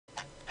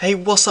Hey,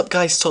 what's up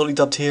guys, Totally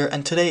Dubbed here,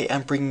 and today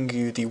I'm bringing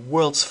you the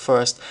world's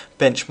first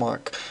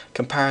benchmark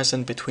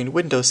comparison between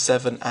Windows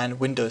 7 and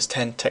Windows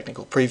 10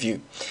 technical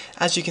preview.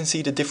 As you can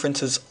see, the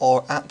differences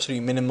are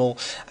absolutely minimal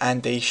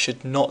and they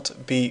should not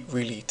be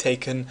really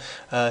taken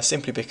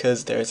simply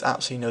because there is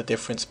absolutely no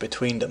difference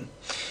between them.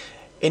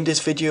 In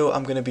this video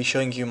I'm going to be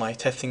showing you my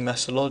testing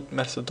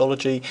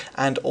methodology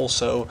and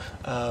also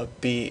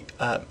be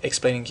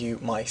explaining you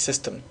my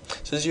system.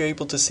 So as you're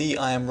able to see,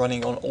 I am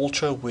running on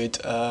Ultra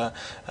with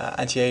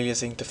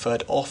anti-aliasing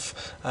deferred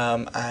off,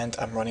 and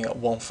I'm running at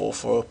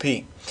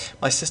 144p.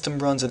 My system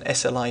runs an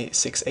SLI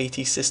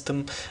 680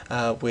 system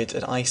with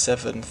an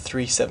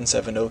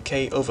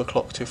i7-3770K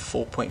overclocked to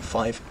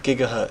 4.5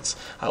 GHz.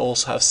 I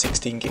also have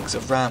 16 gigs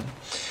of RAM.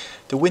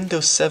 The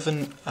Windows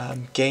 7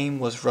 game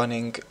was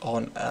running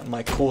on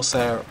my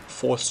Corsair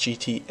Force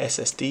GT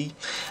SSD,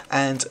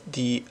 and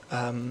the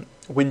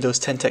Windows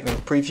 10 technical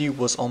preview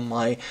was on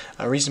my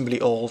reasonably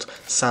old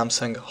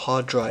Samsung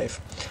hard drive.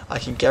 I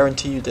can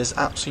guarantee you there's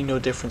absolutely no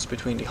difference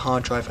between the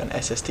hard drive and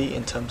SSD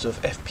in terms of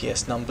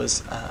FPS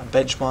numbers and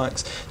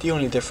benchmarks. The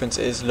only difference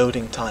is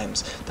loading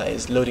times, that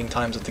is loading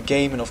times of the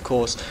game, and of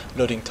course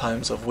loading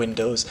times of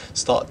Windows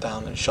start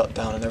down and shut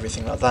down and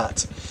everything like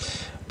that.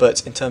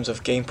 But in terms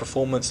of game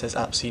performance, there's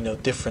absolutely no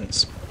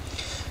difference.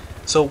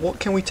 So what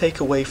can we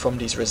take away from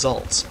these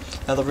results?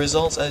 Now the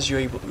results, as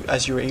you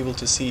were able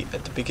to see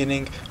at the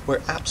beginning,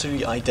 were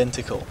absolutely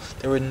identical.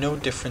 There were no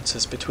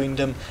differences between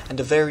them, and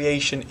the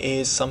variation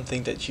is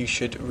something that you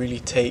should really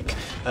take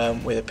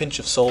with a pinch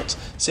of salt,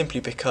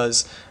 simply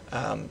because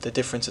the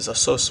differences are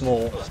so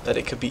small that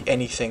it could be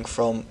anything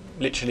from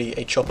literally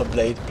a chopper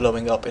blade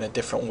blowing up in a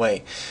different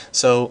way.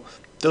 So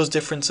those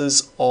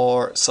differences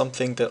are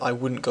something that I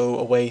wouldn't go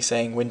away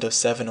saying Windows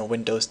 7 or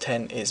Windows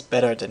 10 is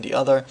better than the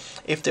other.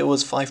 If there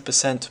was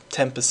 5%,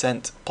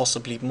 10%,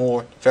 possibly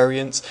more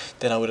variance,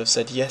 then I would have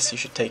said yes, you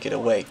should take it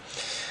away.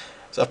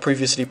 So I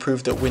previously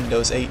proved that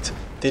Windows 8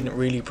 didn't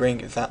really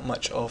bring that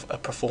much of a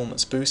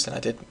performance boost, and I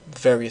did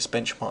various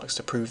benchmarks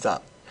to prove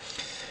that.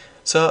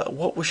 So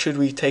what should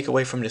we take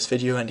away from this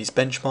video and these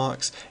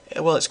benchmarks?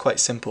 Well, it's quite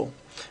simple.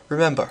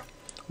 Remember,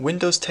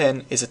 Windows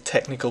 10 is a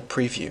technical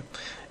preview.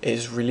 It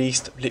is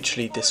released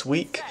literally this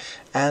week,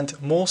 and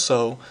more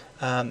so,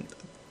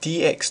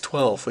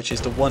 DX12, which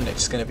is the one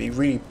that's going to be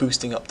really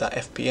boosting up that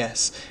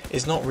FPS,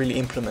 is not really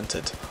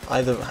implemented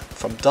either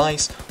from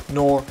DICE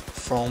nor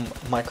from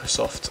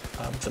Microsoft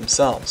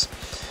themselves.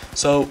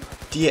 So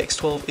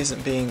DX12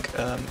 isn't being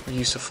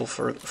useful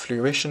for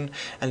fruition,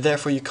 and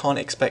therefore you can't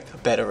expect a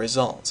better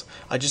result.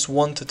 I just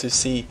wanted to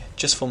see,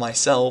 just for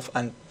myself,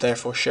 and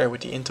therefore share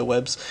with the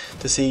interwebs,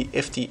 to see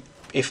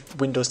if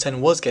Windows 10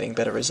 was getting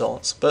better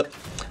results. But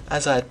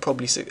as I had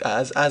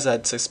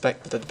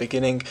suspected at the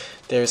beginning,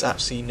 there is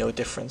absolutely no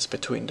difference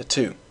between the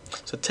two.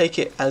 So take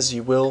it as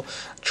you will,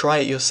 try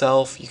it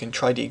yourself. You can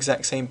try the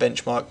exact same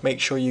benchmark. Make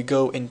sure you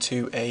go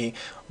into a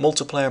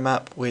multiplayer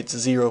map with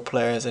 0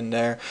 players in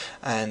there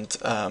and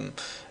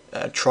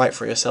try it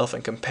for yourself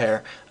and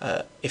compare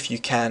if you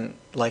can,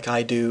 like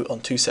I do, on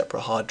 2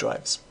 separate hard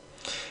drives.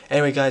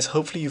 Anyway guys,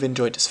 hopefully you've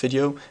enjoyed this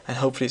video and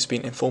hopefully it's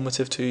been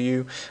informative to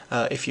you.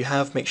 If you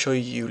have, make sure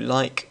you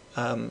like,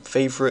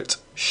 favorite,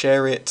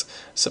 share it,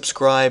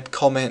 subscribe,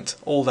 comment,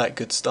 all that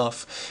good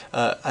stuff,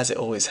 as it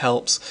always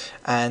helps.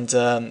 And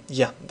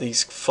yeah,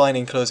 these fine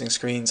enclosing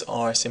screens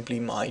are simply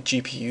my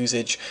GPU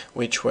usage,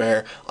 which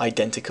were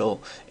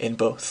identical in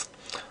both.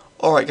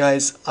 Alright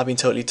guys, I've been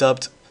Totally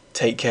Dubbed.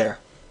 Take care.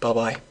 Bye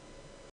bye.